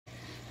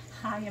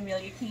Hi,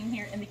 Amelia Keene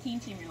here in the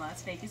Keene team, your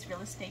Las Vegas real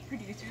estate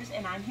producers,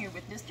 and I'm here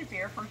with Mr.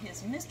 Bear for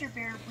his Mr.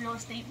 Bear Real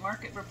Estate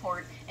Market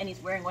Report, and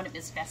he's wearing one of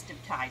his festive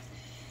ties.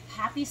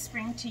 Happy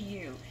spring to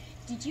you.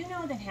 Did you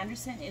know that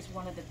Henderson is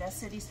one of the best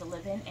cities to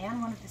live in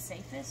and one of the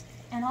safest?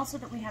 And also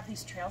that we have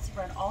these trails that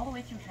run all the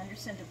way through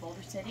Henderson to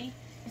Boulder City?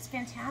 It's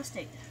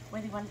fantastic.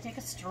 Whether you want to take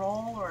a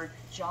stroll or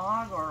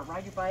jog or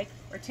ride your bike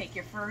or take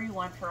your furry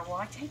one for a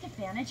walk, take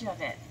advantage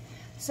of it.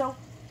 So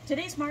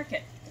today's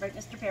market, right,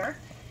 Mr. Bear?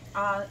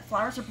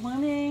 Flowers are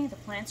blooming, the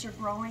plants are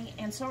growing,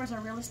 and so is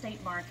our real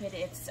estate market.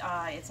 It's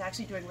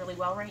actually doing really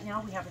well right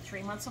now. We have a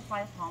 3-month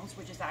supply of homes,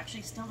 which is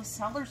actually still a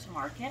seller's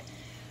market.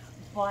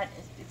 But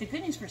the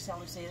good news for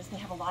sellers is they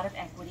have a lot of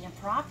equity and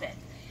profit.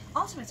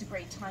 Also, it's a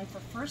great time for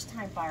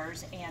first-time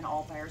buyers and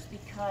all buyers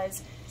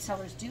because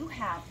sellers do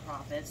have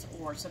profits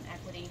or some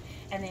equity,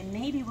 and they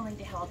may be willing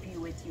to help you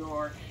with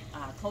your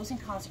closing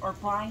costs or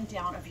buying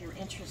down of your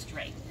interest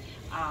rate.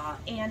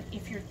 And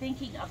if you're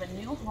thinking of a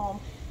new home,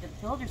 the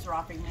builders are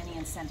offering many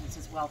incentives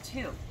as well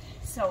too.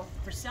 So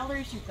for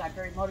sellers, you've got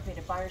very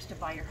motivated buyers to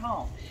buy your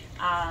home.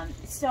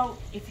 So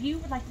if you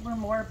would like to learn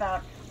more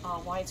about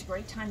why it's a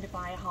great time to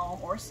buy a home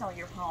or sell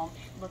your home,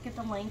 look at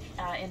the link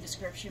in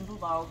description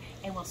below,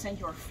 and we'll send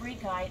you a free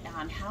guide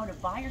on how to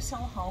buy or sell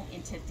a home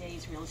in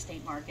today's real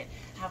estate market.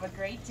 Have a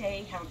great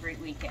day. Have a great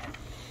weekend.